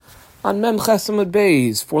On Mem Chesamud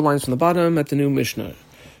Beis, 4 lines from the bottom at the new Mishnah.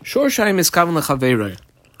 Shor Shayim Iskavan Lechavera.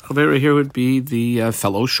 Chavera here would be the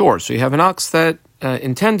fellow shore. So you have an ox that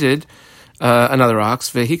intended another ox,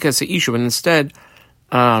 Vehika Seishu, and instead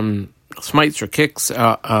smites or kicks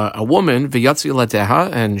a woman, V'yatzi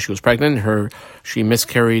Ladeha, and she was pregnant. She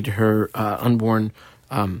miscarried her unborn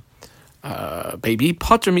baby.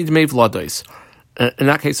 Pater Midmei Vladois. In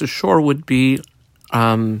that case, the shore would be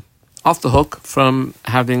off the hook from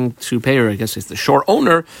having to pay her. I guess it's the shore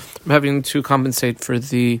owner from having to compensate for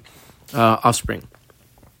the offspring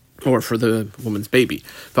or for the woman's baby.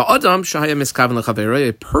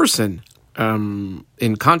 A person,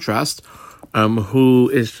 in contrast, who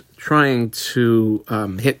is trying to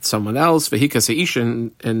hit someone else,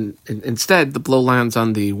 and instead the blow lands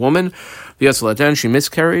on the woman. She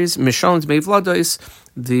miscarries.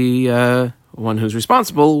 The one who's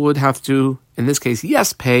responsible would have to, in this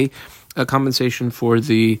case, pay a compensation for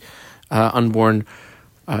the unborn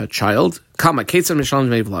child. Kama,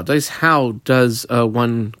 how does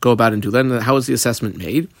one go about and do that? How is the assessment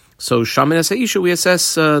made? So, we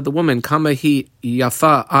assess the woman. Kama hi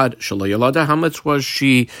yafa ad shelo. How much was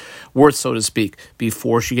she worth, so to speak,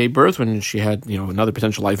 before she gave birth, when she had another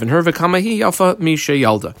potential life in her? Kama hi yafa mishe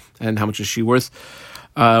yalda. And how much is she worth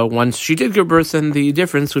once she did give birth? And the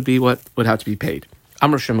difference would be what would have to be paid.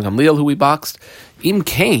 Amr Shem Gamliel, who we boxed, im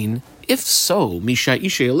kain. If so, misha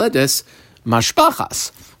ishe ledes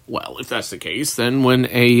mashpachas. Well, if that's the case, then when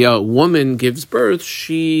a woman gives birth,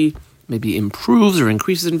 she maybe improves or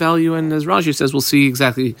increases in value. And as Rashi says, we'll see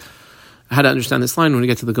exactly how to understand this line when we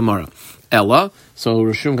get to the Gemara. Ella, so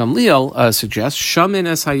Rishon Gamliel suggests, Shamin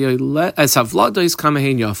es havladois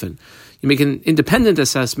kamehein yafen. You make an independent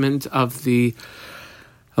assessment of the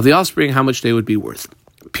offspring, how much they would be worth.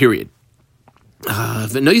 Period.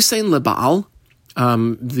 V'noisein lebaal,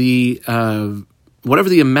 whatever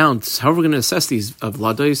the amounts, however we're going to assess these of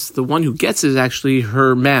ladois, the one who gets is actually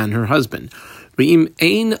her man, her husband. V'im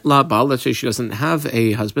ein labal, let's say she doesn't have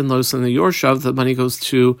a husband, los in the yorshav, the money goes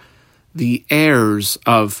to the heirs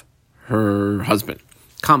of her husband.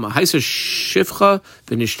 Kama, haisa shivcha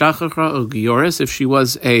v'nishtachachra o gioris, if she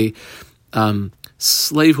was a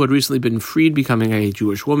slave who had recently been freed, becoming a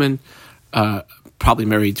Jewish woman, probably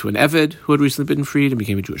married to an Eved who had recently been freed and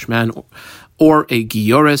became a Jewish man, or a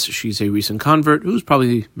Giores, she's a recent convert who's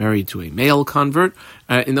probably married to a male convert.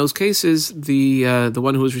 In those cases, the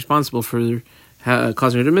one who was responsible for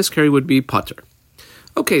causing her to miscarry would be Pater.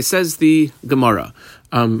 Okay, says the Gemara.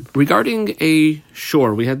 Regarding a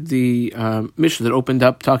shore, we had the Mishnah that opened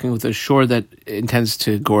up talking with a shore that intends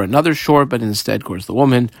to gore another shore, but instead gores the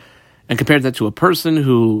woman, and compared that to a person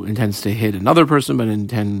who intends to hit another person, but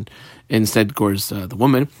instead gores the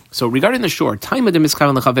woman. So regarding the shore,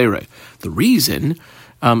 the reason,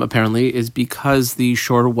 apparently, is because the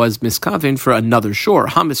shore was miskaven for another shore.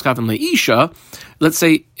 Ha miskaven leisha. Let's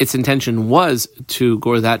say its intention was to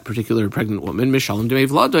gore that particular pregnant woman. Mishalom demei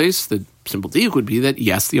vladois. The simple diuk would be that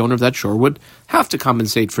yes, the owner of that shore would have to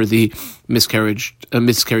compensate for the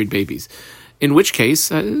miscarried babies. In which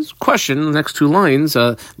case, question, the next 2 lines,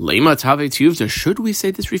 Lema Tave Tiyuvta, should we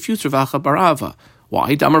say this refutes Rav Acha bar Ava?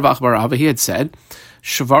 Why? Damar Rav Acha bar Ava, he had said,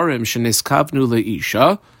 Shvarim sheniskavnu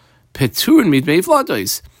leisha, petur midmei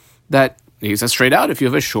vladois. That, he says straight out, if you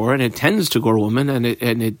have a shore and it tends to gore a woman, and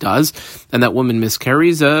it does, and that woman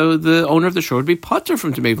miscarries, the owner of the shore would be pater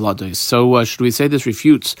from midmei vladois. So should we say this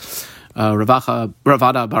refutes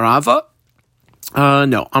Ravada bar Ava?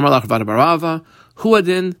 No. Amar lach Ravada bar Ava.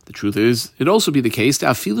 Huadin, the truth is, it'd also be the case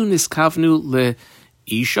that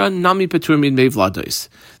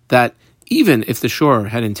even if the shore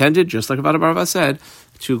had intended, just like Ravada bar Ava said,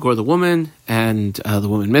 to gore the woman, and the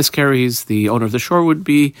woman miscarries, the owner of the shore would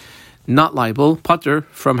be not liable, pater,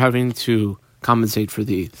 from having to compensate for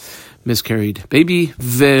the miscarried baby.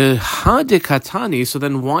 V'hadekatani. So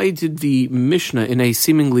then why did the Mishnah, in a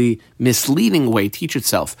seemingly misleading way, teach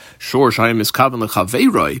itself shore shayim miskaven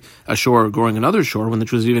lechaveiroi, a shore goring another shore, when the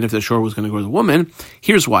truth is, even if the shore was going to gore the woman?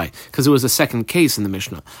 Here's why. Because it was a second case in the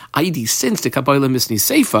Mishnah. Aidi, since the kabayla misni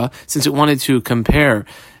seifa, since it wanted to compare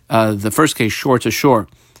the first case shore to shore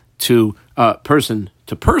to person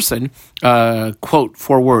to person, quote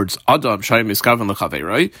 4 words, Adam shayim miskaven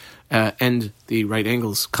lechaveiroi, and the right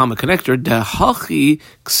angles comma connector, dehachi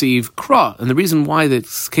ksiv kra. And the reason why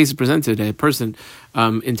this case is presented, a person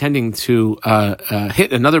intending to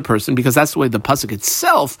hit another person, because that's the way the pasuk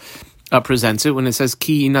itself presents it when it says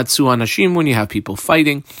ki natsu anashim, when you have people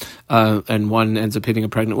fighting and one ends up hitting a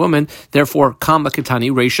pregnant woman. Therefore, kama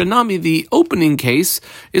kitani reisha nami, the opening case,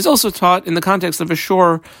 is also taught in the context of a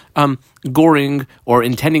shore goring or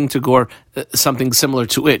intending to gore something similar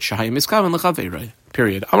to it. Shahayim iskavan l'chaveirah.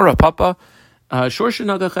 Period. Amar Papa, shor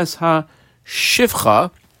shenagaches ha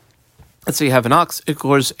shivcha. Let's say you have an ox, it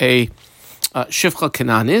gores a shivcha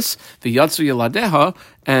kananis, the yatsu yaladeha,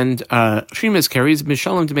 and she miscarries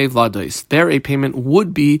mishalim demei vlados. There, a payment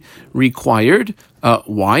would be required.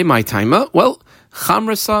 Why? My taima. Well,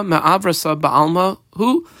 chamrasa ma'avrasa ba'alma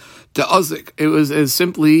hu de'azik. It was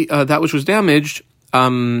simply that which was damaged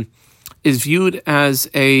is viewed as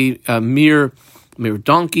a mere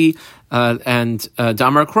donkey, and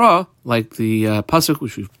damar kra, like the pasuk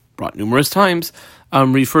which we've brought numerous times,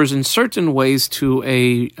 refers in certain ways to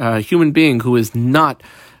a human being who is not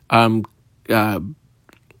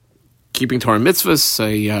keeping Torah mitzvahs,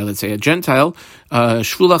 let's say a Gentile.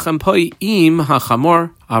 Shvulachem poi im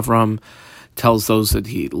hachamor. Avram tells those that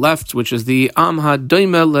he left, which is the am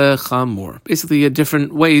hadoime lechamor. Basically,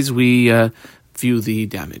 different ways we view the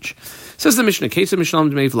damage. Says the Mishnah, case of Mishnah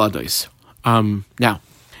Demei Vlados. Now,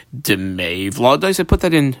 Demei Vlados, I put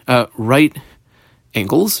that in right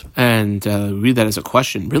angles and read that as a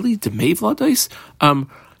question. Really? Demei Vlados?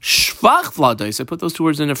 Shvach Vlados, I put those two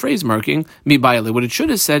words in a phrase marking. Mi bayale. What it should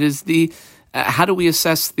have said is how do we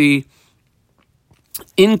assess the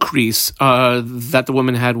increase that the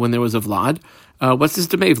woman had when there was a Vlad? What's this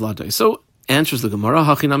Demei Vlados? So, answers the Gemara,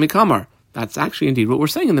 Hachinami Kamar. That's actually indeed what we're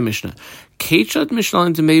saying in the Mishnah. Kechad Mishnah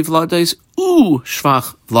and Demei Vlados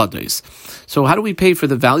shvach Vlados. So how do we pay for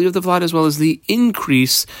the value of the Vlad as well as the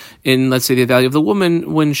increase in, let's say, the value of the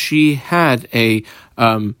woman when she had a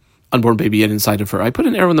unborn baby yet inside of her? I put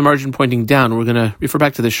an arrow in the margin pointing down. We're going to refer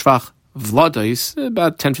back to the shvach Vlados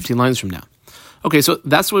about 10, 15 lines from now. Okay, so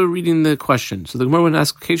that's why we're reading the question. So the Gemara would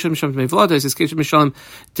ask, Kechad Mishnah Demei Vlados, is Kechad Mishnah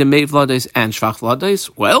Demei Vlados and shvach Vlados?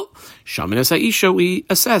 Well, Shaminas Aisha, we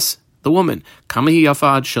assess the woman. Kama hi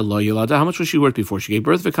yafa ad shelo yilada. How much was she worth before she gave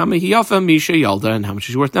birth? V'kama hi yafa misha yalda. And how much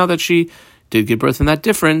is she worth now that she did give birth? And that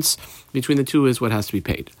difference between the two is what has to be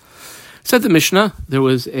paid. Said the Mishnah, there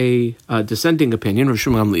was a dissenting opinion, Rosh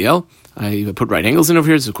Gamliel. I put right angles in over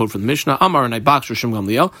here. It's a quote from the Mishnah. Amar and I box Rosh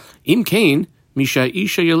Gamliel. Im kain misha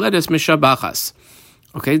isha yoledes misha bachas.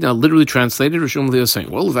 Okay, now literally translated, Rosh Gamliel is saying,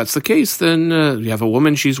 well, if that's the case, then you have a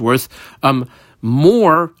woman, she's worth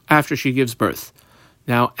more after she gives birth.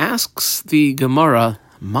 Now, asks the Gemara,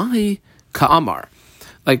 my ka'amar.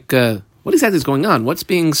 Like, what exactly is going on? What's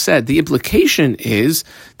being said? The implication is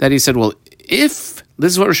that he said, well, if,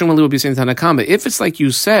 this is what Rosh Hashanah would be saying to Tanna Kama, if it's like you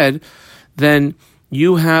said, then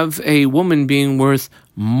you have a woman being worth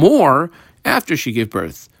more after she gave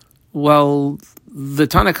birth. Well, the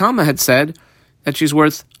Tanna Kama had said that she's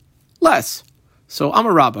worth less. So,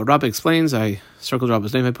 Amar Rabba. Rabba explains, I circled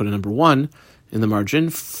Rabba's name, I put a number 1 in the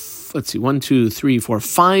margin. Let's see, 1, 2, 3, 4,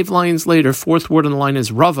 5 lines later, fourth word on the line is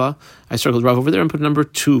Rava. I circled Rava over there and put number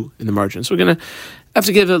 2 in the margin. So we're going to have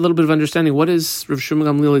to give a little bit of understanding. What is Rav Shimon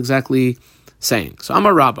Gamliel exactly saying? So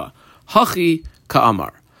Amar Rabba, Hachi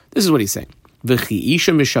Ka'amar. This is what he's saying. V'chi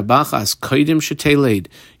isha mishabachas koidim sheteled.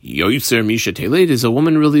 Yoytzer misheteled. Is a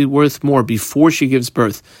woman really worth more before she gives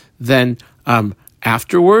birth than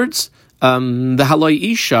afterwards? The haloi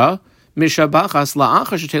isha mishabachas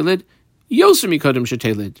la'achar sheteled.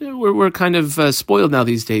 We're kind of spoiled now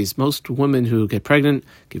these days. Most women who get pregnant,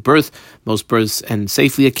 give birth, most births end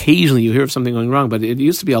safely. Occasionally you hear of something going wrong, but it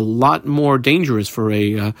used to be a lot more dangerous for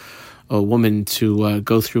a woman to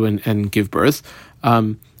go through and give birth.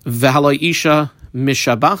 Apparently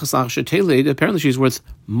she's worth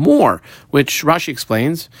more, which Rashi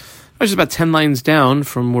explains. Rashi is about 10 lines down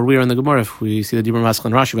from where we are in the Gemara. If we see the Dibur Maskal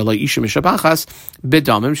and Rashi,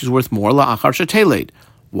 she's worth more.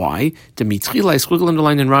 Why? The mitzchila, I squiggle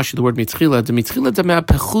underlined in Rashi the word mitzchila. The mitzchila demea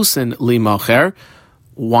pechusin limacher.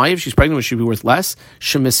 Why, if she's pregnant, would she be worth less?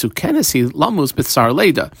 Shemesukenesi lamus b'tzar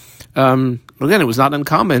leida. Again, it was not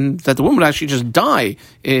uncommon that the woman would actually just die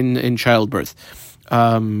in childbirth.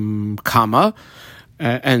 Kama.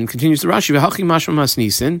 And continues the Rashi, v'hachi mashma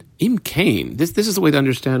masnisin im kain. This is the way to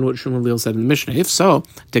understand what Shmuel Leil said in the Mishnah. If so,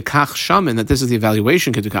 dekach shaman, that this is the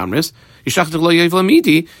evaluation kedukamris, yishach lo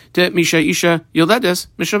yevlamidi de misha isha yoledes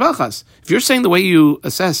mishavachas. If you're saying the way you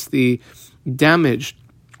assess the damage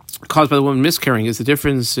caused by the woman miscarrying is the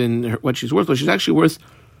difference in what she's worth, well, she's actually worth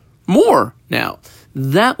more now.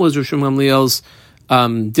 That was Rosh Gamliel's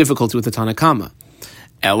difficulty with the Tanna Kama.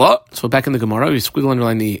 Ella, so back in the Gemara, we squiggle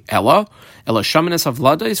underline the Ella shamanes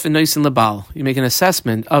havladais v'noisin lebal. You make an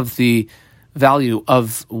assessment of the value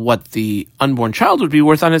of what the unborn child would be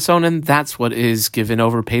worth on its own, and that's what is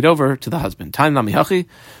paid over to the husband. Time Nami Hachi.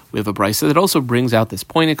 We have a brisa that also brings out this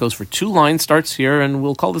point. It goes for 2 lines, starts here, and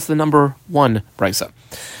we'll call this the number 1 brisa.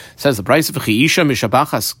 Says the brisa,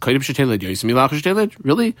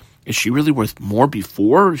 really? Is she really worth more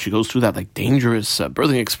before she goes through that dangerous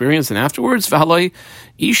birthing experience and afterwards? V'haloi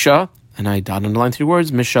isha, and I dot underline 3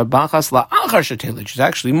 words, mishabachas la'achar shetelet. She's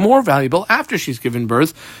actually more valuable after she's given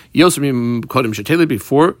birth. Yosem kodim shetelet,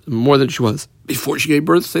 before, more than she was before she gave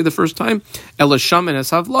birth, say the first time. Elasham and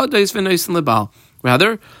esav la'dais v'noisen lebal.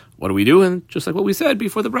 Rather, what do we do? And just like what we said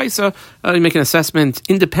before the brisa, you make an assessment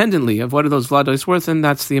independently of what are those vlados worth, and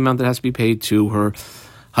that's the amount that has to be paid to her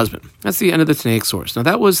husband. That's the end of the Tanaic source. Now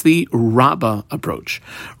that was the Rabba approach.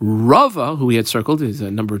 Rava, who we had circled, is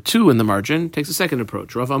number 2 in the margin, takes a second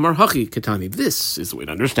approach. Rava Amar Hachi Ketani. This is the way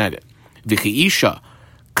to understand it. Vichi Isha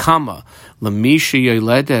Kama Lamishi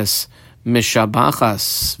Yoledes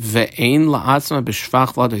Mishabachas Ve'ein La'atzma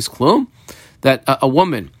B'Shvach Vlados Klum. That a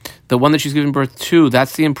woman, the one that she's giving birth to,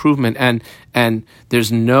 that's the improvement, and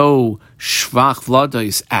there's no shvach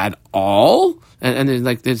vlados at all, and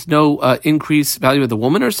there's no increased value of the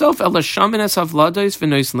woman herself. True.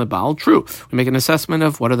 We make an assessment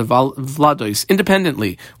of what are the vlados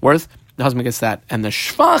independently worth. The husband gets that, and the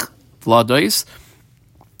shvach vlados,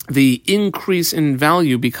 the increase in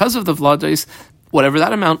value because of the vlados, whatever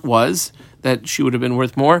that amount was, that she would have been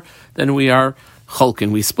worth more, then we are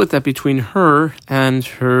cholkin. We split that between her and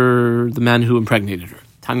the man who impregnated her.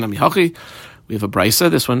 Tanami Hachi. We have a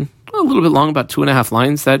brisa, this one a little bit long, about 2.5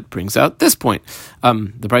 lines, that brings out this point.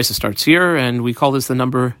 The brisa starts here, and we call this the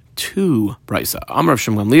number 2 brisa. Amar of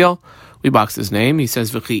Shem Gamliel, we box his name. He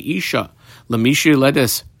says, V'chi Isha, Lamishi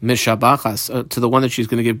Ledes Mishabachas, to the one that she's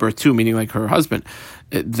going to give birth to, meaning like her husband.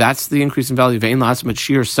 That's the increase in value. Ve'en la'asmet,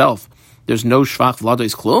 she herself. There's no shvach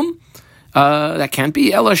vlados klum. That can't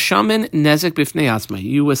be. Ela shaman nezek bifnei atzmai.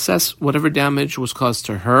 You assess whatever damage was caused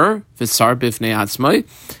to her, v'sar bifnei atzmai,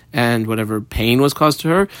 and whatever pain was caused to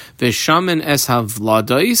her, v'shaman es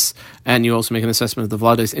havlados, and you also make an assessment of the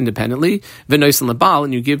vlados independently, v'noisen lebal,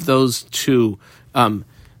 and you give those to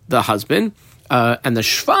the husband, and the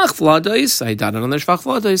shvach vlados, I dotted on the shvach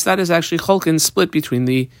vlados, that is actually cholkin, split between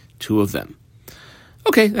the 2 of them.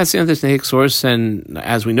 Okay, that's the end of the Tanaic source, and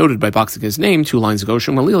as we noted by boxing his name 2 lines ago,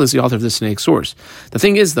 Shmuel Gamliel is the author of this Tanaic source. The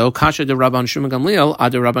thing is, though, Kasha de Rabban Shmuel Gamliel,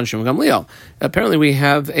 Ad Rabban Shmuel Gamliel. Apparently we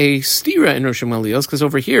have a stira in Rosh Gamliel's, because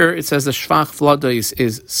over here it says the shvach vlados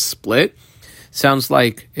is split. Sounds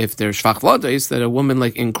like if there's shvach vlados, that a woman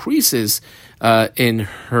increases in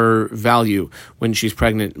her value when she's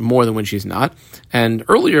pregnant more than when she's not. And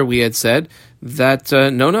earlier we had said that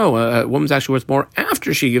no, a woman's actually worth more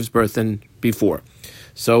after she gives birth than before.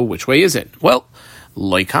 So which way is it? Well,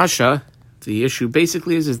 loikasha, the issue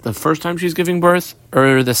basically is the first time she's giving birth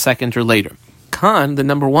or the second or later. Khan, the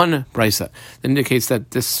number 1 brisa, that indicates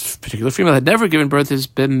that this particular female had never given birth, has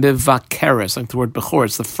been mivakeres, like the word bechor.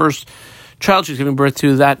 It's the first child she's giving birth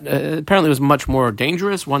to that apparently was much more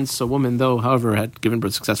dangerous. Once a woman, though, however, had given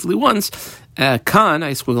birth successfully once. Khan,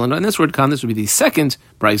 I squiggle under on this word, Khan, this would be the second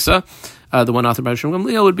brisa. The one authored by Shem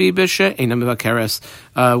Gamliel would be Bisha Eina Mivakeres,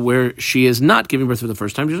 where she is not giving birth for the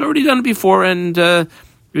first time. She's already done it before, and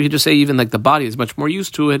we could just say even the body is much more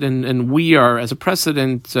used to it, and we are, as a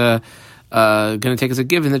precedent, going to take as a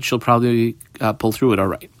given that she'll probably pull through it all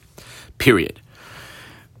right. Period.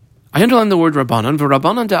 I underline the word Rabbanan.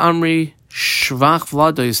 V'Rabbanan de Amri Shvach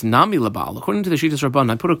Vlados Nami Labal. According to the Shittas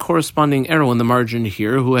Rabbanan, I put a corresponding arrow in the margin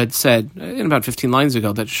here, who had said in about 15 lines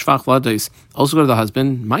ago that Shvach Vlados also go to the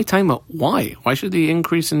husband. My time, why? Why should the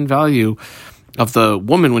increase in value of the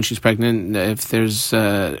woman when she's pregnant, if there's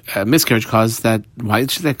a miscarriage caused, why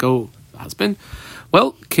should that go to the husband?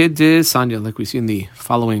 Well, Kid Sanya, like we see in the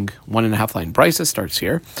following 1.5 line brisa, starts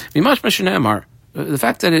here. Mimash Meshanemar. The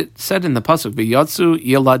fact that it said in the pasuk v'yatsu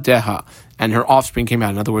yeladeha, and her offspring came out.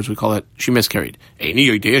 In other words, we call it she miscarried. Eini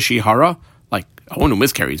yodea she hara, like a woman who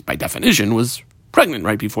miscarries by definition was pregnant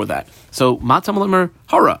right before that. So matam lemer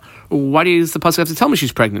hara. Why does the pasuk have to tell me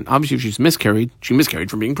she's pregnant? Obviously, if she's miscarried, she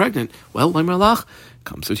miscarried from being pregnant. Well, lemer lach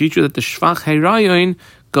comes to teach you that the shvach herayon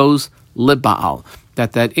goes libaal.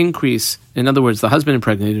 That increase, in other words, the husband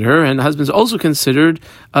impregnated her, and the husband's also considered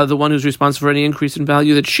the one who's responsible for any increase in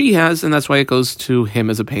value that she has, and that's why it goes to him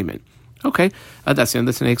as a payment. Okay, that's the end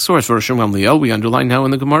of the Tanaic source. For Shem Gamliel, we underline now in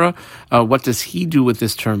the Gemara, what does he do with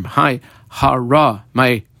this term? Hi, hara,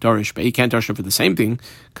 my darish, but he can't darish him for the same thing,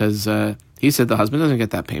 because he said the husband doesn't get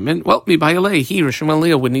that payment. Well, mi bayale, he, Shem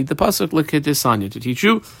Gamliel, would need the pasuk l'kedisanya to teach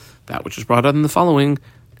you that which is brought out in the following,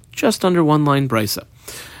 just under 1 line brisa.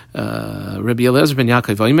 Rabbi Eliezer ben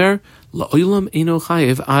Yaakov Omer, la'olam eino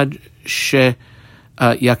chayev ad she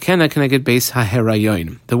yakena keneged beis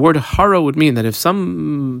haherayon. The word hara would mean that if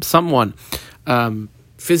someone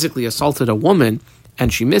physically assaulted a woman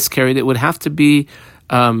and she miscarried, it would have to be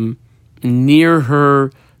near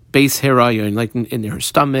her base herayon, like in her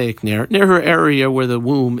stomach, near her area where the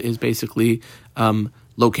womb is basically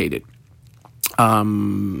located.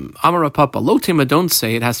 Amara Papa, Lotema, don't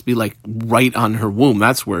say it has to be like right on her womb.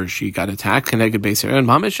 That's where she got attacked. Keneged beis herayon.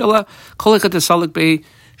 Mameshela kolika tesalik be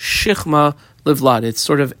shichma livlad. It's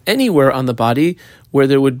sort of anywhere on the body where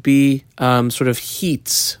there would be sort of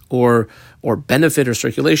heats or benefit or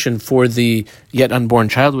circulation for the yet unborn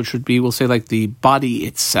child, which would be, we'll say, like the body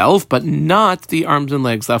itself, but not the arms and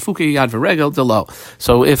legs. So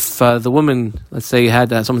if the woman, let's say,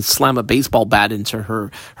 had someone slam a baseball bat into her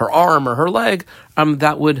arm or her leg,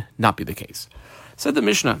 that would not be the case. Said the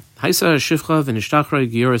Mishnah, Haisa Shifcha v'nishtachra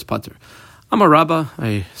gioris pater. Amar Rabba,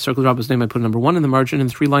 I circled Rabba's name, I put a number 1 in the margin, and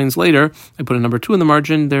 3 lines later, I put a number 2 in the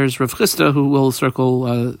margin. There's Rav Chisda, who will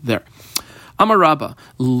circle there. Amar Rabba,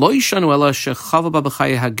 lo yishanu ela shechava ba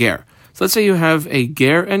b'chaye hager. So let's say you have a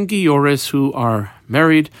ger and gioris who are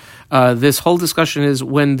married. This whole discussion is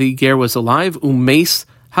when the ger was alive, umeis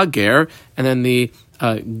hager, and then the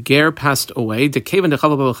ger passed away. Dekevan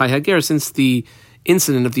dechava ba b'chaye hager, since the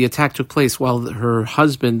incident of the attack took place while her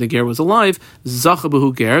husband, the ger, was alive,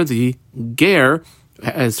 zachabuhu ger, the ger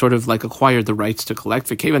has sort of like acquired the rights to collect.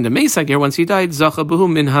 V'kevan demeis ger, once he died, zachabuhu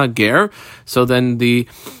min hager. So then the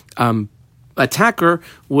attacker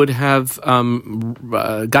would have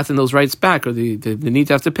gotten those rights back, or the need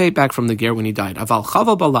to have to pay back from the ger when he died. Aval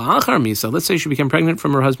chava bala'achar misa. Let's say she became pregnant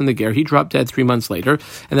from her husband, the ger. He dropped dead 3 months later,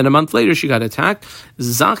 and then a month later she got attacked.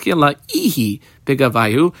 Zachya la'ihi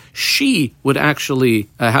begavayu. She would actually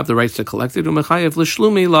have the rights to collect it. Umechayev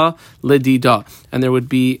l'shlumi la ledida, and there would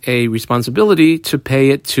be a responsibility to pay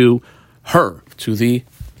it to her, to the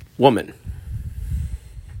woman.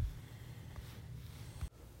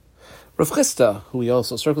 Rav Chisda, who he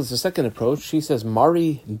also circles the second approach, he says,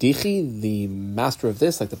 Mari Dichi, the master of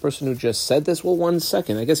this, like the person who just said this. Well, 1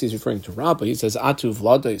 second. I guess he's referring to Rabbah. He says, Atu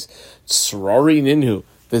vladois tsrori ninhu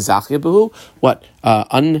v'zachya behu. What?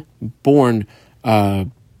 Unborn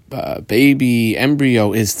baby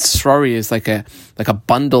embryo is tsrori, is like a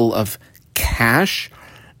bundle of cash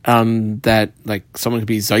that like someone could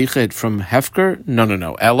be zayched from hefker.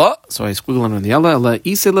 No. Ella. So I squiggle on the Ella. Ella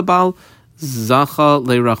ise lebal. Zacha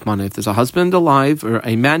le'rachmana. If there's a husband alive, or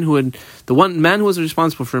a man the one man who was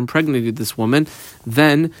responsible for impregnating this woman,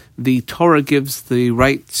 then the Torah gives the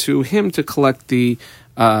right to him to collect the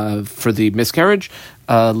for the miscarriage.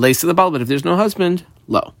 Lace the bal, but if there's no husband,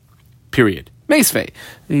 lo. Period. Meisvei.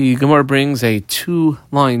 The Gemara brings a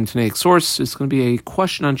 2-line Tanaic source. It's going to be a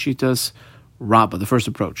question on Shitas Rabbah, the first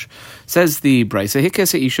approach. Says the Brisa,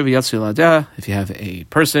 if you have a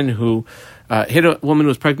person who hit a woman who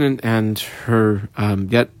was pregnant and her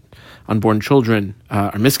yet unborn children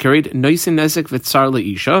are miscarried,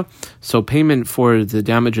 so payment for the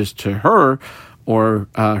damages to her or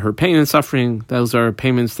her pain and suffering, those are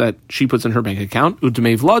payments that she puts in her bank account.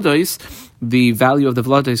 Udmei vladois, the value of the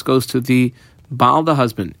vladois goes to the Baal, the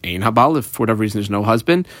husband. Ein habal, if for whatever reason there's no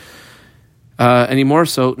husband anymore,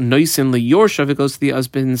 so noisin liyorshav, it goes to the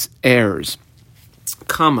husband's heirs.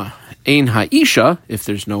 Kama ein ha'isha, if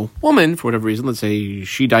there's no woman for whatever reason, let's say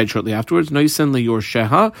she died shortly afterwards, noisin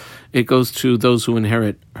liyorsheha, it goes to those who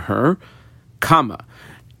inherit her. Kama,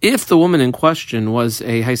 if the woman in question was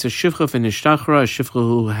a haisa shivcha v'nishtachra, a shivcha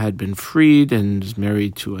who had been freed and is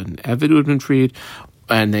married to an eved who had been freed,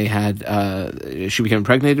 and they had she became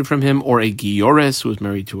impregnated from him, or a giores who was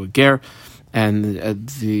married to a ger, and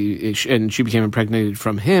she became impregnated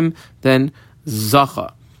from him, then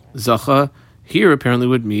zacha here apparently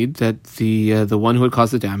would mean that the one who had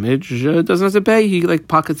caused the damage doesn't have to pay. He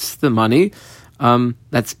pockets the money.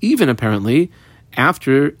 That's even apparently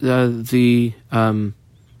after the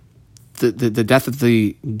death of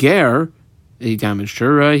the ger. He damaged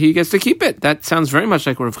her. He gets to keep it. That sounds very much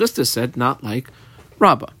like what Rav Chisda said, not like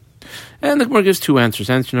Rabbah. And the Gemara gives 2 answers.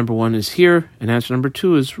 Answer number 1 is here, and answer number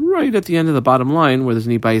 2 is right at the end of the bottom line where there's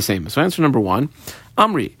an Ibayasema. So answer number 1,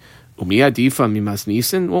 Amri, Umiya Difa Mimas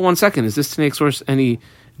Nisan. Well, 1 second, is this Tanaic source any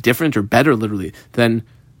different or better, literally, than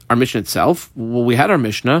our Mishnah itself? Well, we had our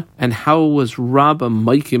Mishnah, and how was Rabbah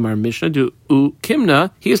Maikim our Mishnah? Do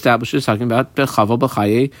Kimna, he establishes, talking about Bechava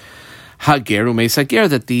B'chaye Hager Umeis Hager,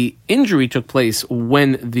 that the injury took place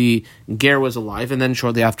when the ger was alive and then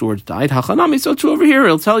shortly afterwards died. Hachanami, so too over here,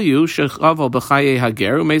 he'll tell you Shechaval B'chaye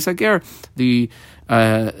Hager Umeis Hager, the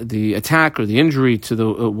attack or the injury to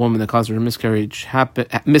the woman that caused her miscarry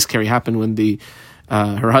happened when the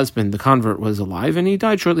her husbid, the convert, was alive, and he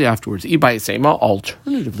died shortly afterwards.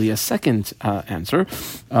 Alternatively, a second answer,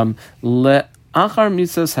 le'achar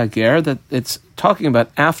misas hager, that it's talking about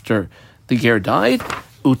after the ger died,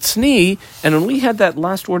 utzni, and when we had that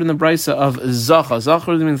last word in the brisa of zacha,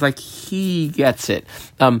 zacha means like he gets it.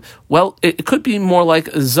 Well, it could be more like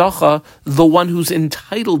zacha, the one who's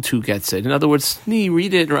entitled to gets it. In other words, tzni,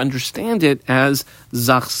 read it or understand it as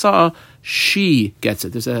zachsa, she gets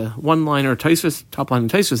it. There's a one-liner, top line in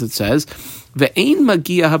Taisvus that says, "Ve'ein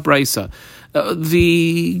magia habraisa."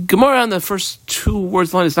 The Gemara on the first two words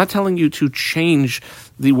of the line is not telling you to change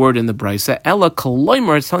the word in the brisa. Ella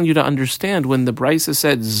koloimer, it's telling you to understand when the brisa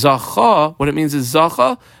said zacha, what it means is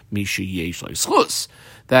zacha, misha yesh schus,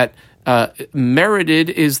 that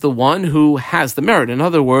merited is the one who has the merit. In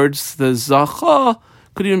other words, the zacha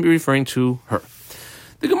could even be referring to her.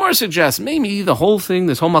 The Gemara suggests maybe the whole thing,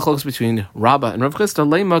 this whole machlokes between Rabbah and Rav Chisda,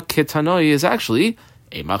 lema ketanoi, is actually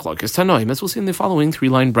a machlokes tanoim, as we'll see in the following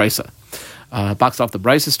 3-line brisa. Box off the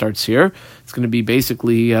brisa starts here. It's going to be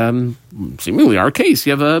basically, seemingly our case.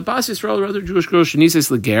 You have a Bas Yisrael, or other Jewish girl,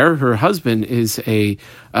 Shenises Leger. Her husband is a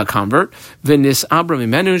convert. V'nis Abram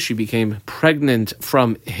Imenu, she became pregnant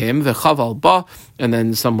from him. V'chaval ba, and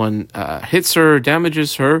then someone hits her,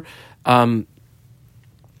 damages her,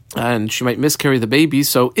 and she might miscarry the baby.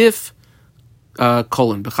 So if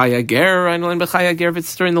colon b'chaya ger, if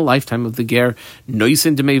it's during the lifetime of the ger,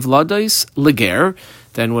 noisen demei vladais leger,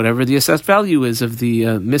 then whatever the assessed value is of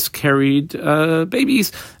the miscarried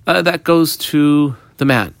babies, that goes to the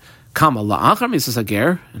man. Kama la'achar misas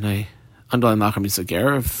ger, and I underline la'achar misas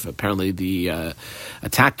ger. If apparently the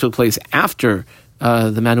attack took place after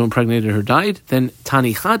the man who impregnated her died, then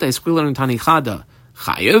tanichada, I squiggle on tanichada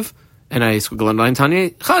chayev, and I squiggle on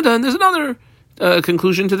tanichada, and there's another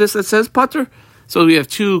conclusion to this that says pater. So we have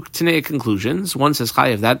two Tanaic conclusions. One says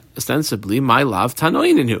chayev, that ostensibly my love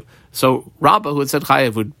tanoininu. So Rabbah, who had said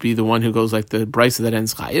chayev, would be the one who goes like the brisa that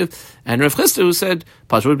ends chayev, and Rav Chisda, who said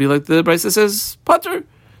pater, would be like the brisa that says pater.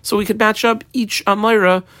 So we could match up each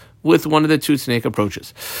amira with one of the two Tanaic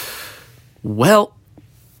approaches. Well,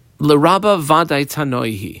 l'Rabbah vadai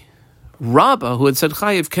tanoihi. Rabbah, who had said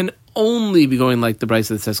chayev, can only be going like the brisa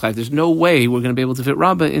that says chayev. There's no way we're going to be able to fit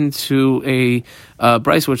Rabbah into a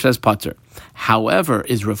brisa which says pater. However,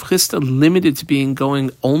 is Rav Chisda limited to being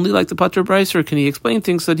going only like the pater brisa, or can he explain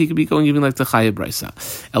things so that he could be going even like the chayev brisa?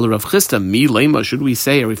 El Rav Chisda mi lema, should we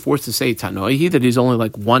say, are we forced to say tanoihi, that he's only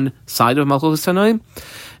like one side of malchus tanoim?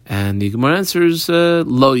 And the Gemara answers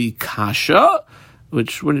loi kasha,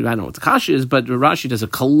 which I don't know what the kasha is, but Rashi does a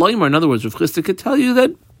koloimer. In other words, Rav Chisda could tell you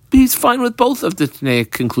that he's fine with both of the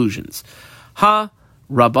Tanaic conclusions. Ha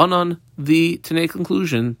Rabbanon, the Tanaic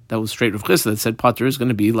conclusion that was straight Rav Chisda that said pater is going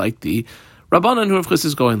to be like the Rabbanon who Rav Chisda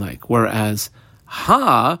is going like. Whereas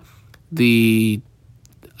Ha, the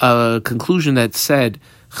conclusion that said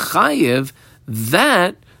chayev,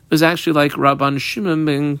 that was actually like Rabban Shimon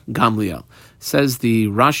ben Gamliel. Says the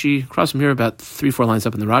Rashi, across from here about 3-4 lines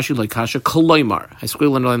up in the Rashi, like kasha koloimar. I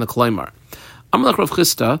squiggle underline the koloimar. I'm like Rav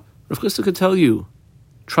Chisda. Rav Chisda could tell you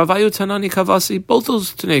Travayu Tanani Kavasi, both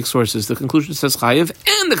those Tanaic sources, the conclusion says chayev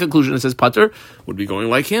and the conclusion that says pater, would be going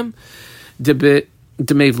like him. Demei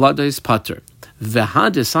vladais pater.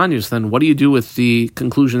 V'hadesanius, then what do you do with the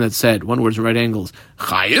conclusion that said, one word's in right angles,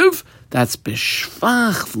 chayev? That's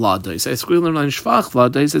b'shvach vladais. I squeal in shvach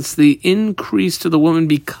vladais. It's the increase to the woman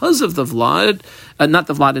because of the vlad, not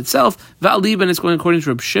the vlad itself. Va'aliban, it's going according to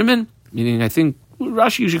Reb Shimon, meaning I think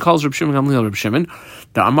Rashi usually calls Reb Shimon Gamliel Reb Shimon.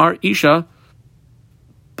 Da'amar isha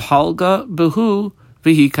palga behu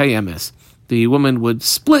v'hi kayemes. The woman would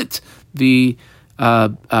split the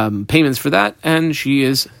payments for that, and she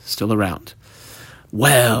is still around.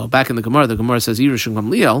 Well, back in the Gemara says, Irishim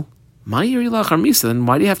Gamliel, my Yerilach Armisa, then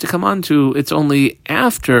why do you have to come on to it's only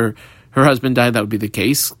after her husband died that would be the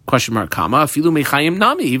case? Question mark, comma, Filu Mechayim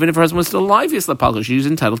Nami, even if her husband was still alive, yes, Lapalga, she's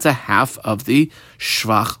entitled to half of the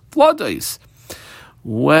Shvach Vladais.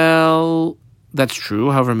 Well, that's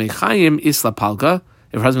true. However, Mechayim is Lapalga.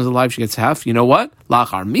 If her husband's alive, she gets half. You know what? Lach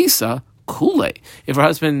Armisa, Kule. If her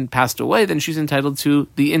husband passed away, then she's entitled to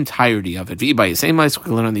the entirety of it. V'Ibayisema, it's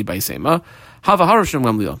equivalent on the Ibayisema. Hava Harashim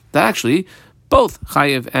Gamliel. That actually, both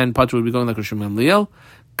chayev and pater would be going like Rishon Gamliel.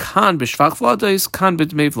 Kan b'shvach vladais, kan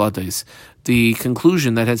b'dmei vladais. The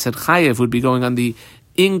conclusion that had said chayev would be going on the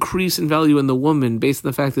increase in value in the woman based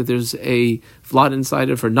on the fact that there's a vlad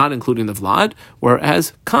inside of her, not including the vlad,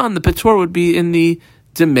 whereas kan, the patur, would be in the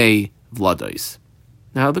dmei vladais.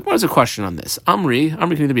 Now, the Gemara has a question on this. Amri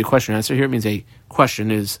can either be a question or answer. Here it means a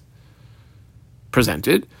question is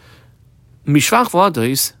presented. Mishvach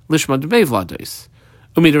vladais, lishma dmei vladais.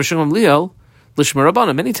 Umid Rishon Gamliel, Lishma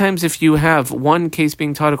Rabbana. Many times, if you have one case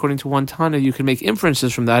being taught according to one Tana, you can make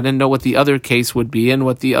inferences from that and know what the other case would be and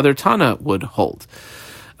what the other Tana would hold.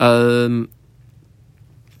 The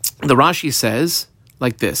Rashi says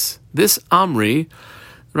like this. This Amri,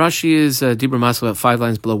 Rashi is Dibra Masla about 5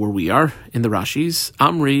 lines below where we are in the Rashis.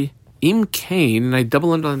 Amri Im Kain, and I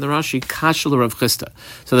double underline the Rashi, Kashal Rav Chisda.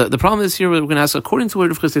 So the problem is here, we're going to ask, according to where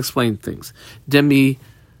Rav Chisda explained things, Demi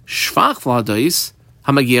Shvach Vladois,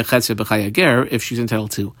 Hamagia Chetzia B'chaya Ger, if she's entitled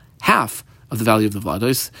to half of the value of the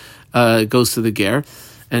Vladois, goes to the Ger,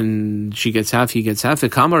 and she gets half, he gets half. The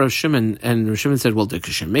Kamar of Shimon, and Rav Shimon said, well,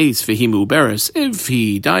 Dekashemeis, Vehimu Beres, if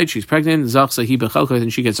he died, she's pregnant, Zachsa Hi B'chalka, then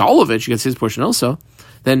she gets all of it, she gets his portion also.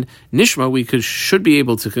 Then Nishma, we should be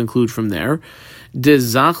able to conclude from there, de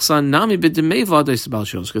Zachsa Nami B'demei Vladois Bal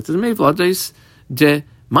Shilskut, de Demei Vladois, de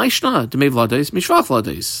Maishna, Demei Vladois, Mishvach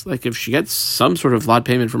Vladois. Like if she gets some sort of Vlad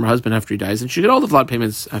payment from her husband after he dies, then she get all the Vlad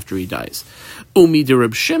payments after he dies. Umi de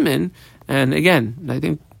Reb Shimon, and again, I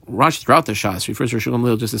think Rashi throughout the Shas refers to Shulam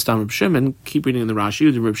Lil just as Stam Reb Shimon. Keep reading in the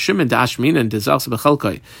Rashi. The Reb Shimon Dashmin and Dezalsa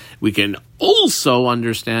Bechalkai. We can also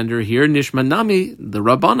understand her here. Nishma Nami, the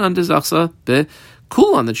Rabbanan Dezalsa Be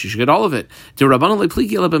Kulan, that she should get all of it. The Rabbanan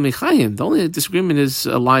Lepligi Ela B'Mechayim. The only disagreement is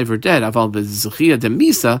alive or dead. Aval Bezechia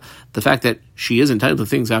Demisa. The fact that she is entitled to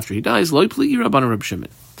things after he dies. Lo Pligi Rabbanan Reb Shimon.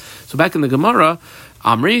 So back in the Gemara,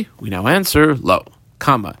 Amri, we now answer Lo.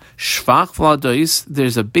 Kama. Shvach Vladois,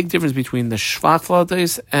 there's a big difference between the Shvach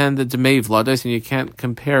Vladois and the Demei Vladois, and you can't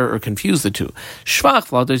compare or confuse the two. Shvach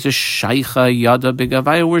Vladois is Shaycha Yada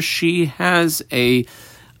B'Gavaya, where she has a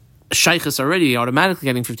Shaychas already, automatically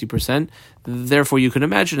getting 50%. Therefore, you can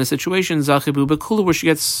imagine a situation, Zachibu B'Kulu, where she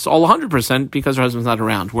gets all 100% because her husband's not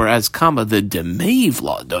around. Whereas Kama, the Demei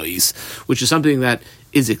Vladois, which is something that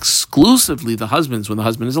is exclusively the husband's when the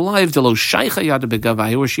husband is alive, Delo Shaycha Yada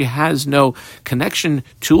B'Gavaya, where she has no connection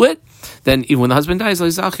to it, then even when the husband dies,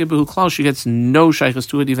 she gets no Shaychas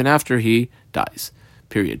to it even after he dies.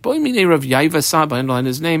 Period. Boy, mine Rav Yaiva Saba, underline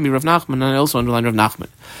his name, Rav Nachman, and I also underline Rav Nachman.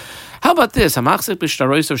 How about this? Let's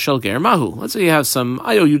say you have some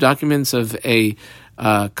IOU documents of a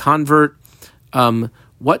convert.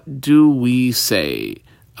 What do we say?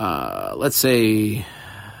 Let's say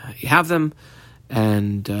you have them,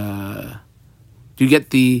 and you get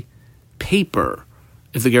the paper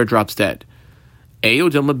if the ger drops dead. A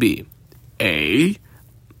Odilma B. A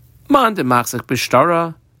Man de Machzik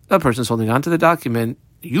Bishtara. The person's holding on to the document,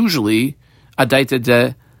 usually Adaita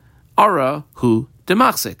de Ara hu de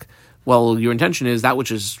Machzik. Well, your intention is that which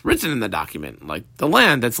is written in the document, like the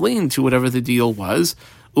land that's linked to whatever the deal was.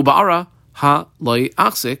 Uba'ara ha loy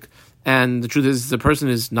achzik, and the truth is the person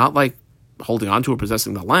is not like holding on to or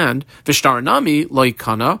possessing the land. Vishtar nami loy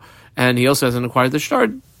kana, and he also hasn't acquired the shtar.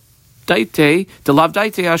 Daite delav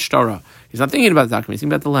daite ashtara. He's not thinking about the document; he's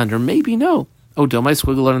thinking about the land, or maybe no. Odoma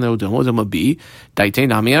squiggle on the odoma b daite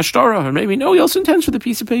nami ashtara, or maybe no. He also intends for the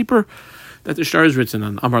piece of paper that the shtar is written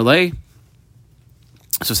on. Amarle.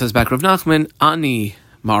 So it says back Rav Nachman, Ani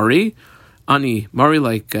Mari,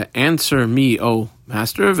 like answer me, O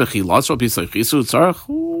master. What do you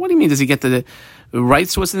mean? Does he get the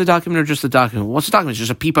rights to what's in the document or just the document? What's the document? It's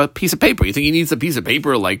just a piece of paper. You think he needs a piece of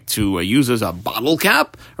paper like to use as a bottle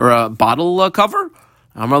cap or a bottle cover?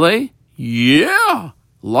 Amarle, yeah,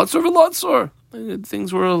 Lotzor.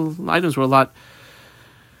 Items were a lot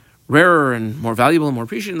rarer and more valuable and more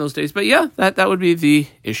appreciated in those days. But yeah, that would be the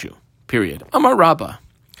issue. Period. Amar Rabba.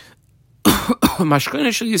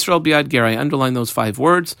 Mashkina Shel Yisrael Biad Ger. I underline those 5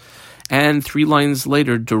 words, and 3 lines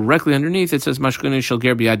later, directly underneath, it says Mashkina Shel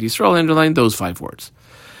Ger Biad Yisrael. I underline those 5 words.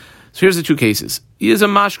 So here's the 2 cases. He is a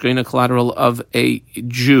mashkin, a collateral of a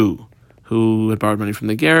Jew who had borrowed money from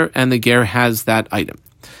the ger, and the ger has that item.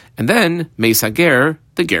 And then Mesa Ger,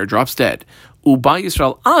 the ger drops dead. Uba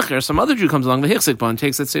Yisrael Acher, some other Jew comes along, the Hichzik and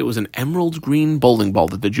takes, let's say it was an emerald green bowling ball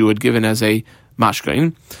that the Jew had given as a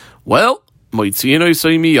mashkin. Well, we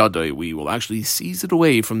will actually seize it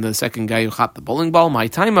away from the second guy who shot the bowling ball. My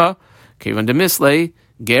timer, Kevan de Misle,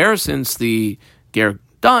 Ger, since the Ger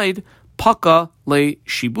died, Paka le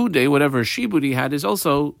Shibude, whatever Shibud he had is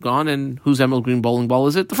also gone, and whose emerald green bowling ball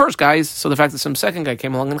is it? The first guy's. So the fact that some second guy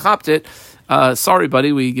came along and hopped it, sorry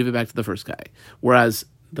buddy, we give it back to the first guy. Whereas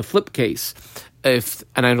the flip case, and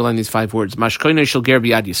I underline these 5 words, Mashkoine shel ger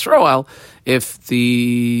biad Yisroel, if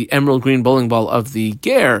the emerald green bowling ball of the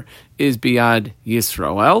ger is biad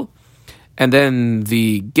Yisroel, and then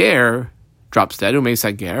the ger drops dead,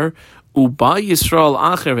 umesa ger, uba Yisroel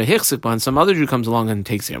acher vehichzik ban, some other Jew comes along and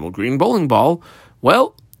takes the emerald green bowling ball.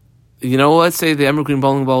 Well, let's say the emerald green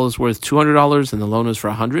bowling ball is worth $200 and the loan is for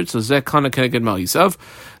 $100. So zeh kana keneged mal yisav,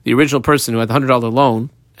 the original person who had the $100 loan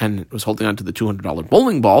and was holding on to the $200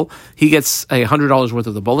 bowling ball, he gets $100 worth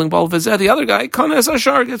of the bowling ball. Vizeh, the other guy, Kanes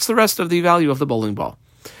Ashar, gets the rest of the value of the bowling ball.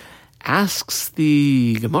 Asks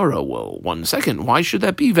the Gemara, well, 1 second, why should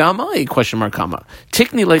that be? V'amai, question mark, Kama.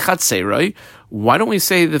 Tikni lechatzeroi. Why don't we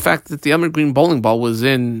say the fact that the evergreen bowling ball was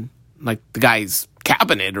in, like, the guy's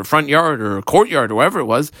cabinet or front yard or courtyard or wherever it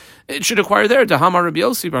was, it should acquire there. Dahama Rabbi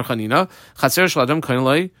Yossi bar Chanina, chatzer shladam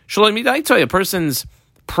koinlei shaloi midaitoi. A person's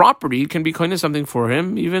property can be koine something for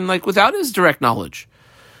him, even like without his direct knowledge.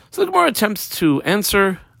 So the Gemara attempts to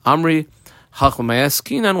answer, Amri,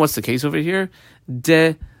 Hachmayaskinan, what's the case over here?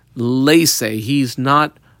 De Leise, he's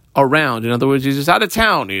not around. In other words, he's just out of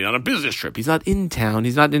town. He's on a business trip. He's not in town.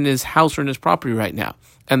 He's not in his house or in his property right now.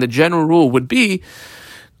 And the general rule would be,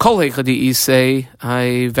 Kol heichadi isei,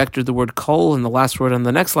 I vectored the word kol, and the last word on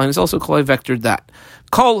the next line is also kol, I vectored that.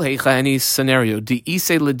 Kol heicha, any scenario, di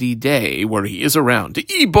isei ledi day, where he is around.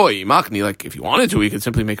 Di boy makni, like if you wanted to, he could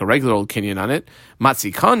simply make a regular old kinyan on it.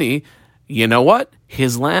 Matzikani, you know what?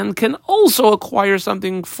 His land can also acquire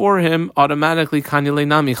something for him automatically, kanyele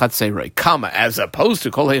nami chatzerei kama, as opposed to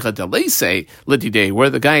kol heicha delese ledi day, where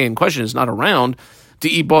the guy in question is not around.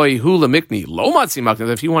 Boy hula mikni lo matzi makna.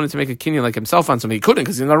 If he wanted to make a kinyan like himself on something, he couldn't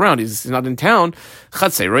because he's not around. He's not in town.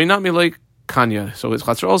 Chatzerei not me like kanya. So his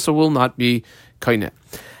chatzer also will not be kaine.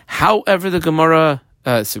 However, the Gemara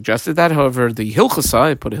suggested that. However, the hilchasa,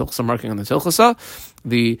 I put a hilchasa marking on this hilchasa.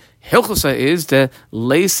 The hilchasa is de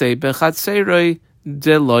leise bechatzerei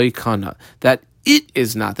de loy kana. That it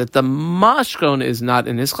is not, that the mashkon is not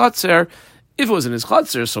in his chatzer. If it was in his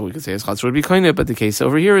chatzer, so we could say his chatzer would be koine, but the case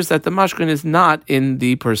over here is that the mashkin is not in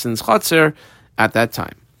the person's chatzer at that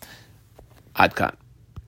time. Ad kan.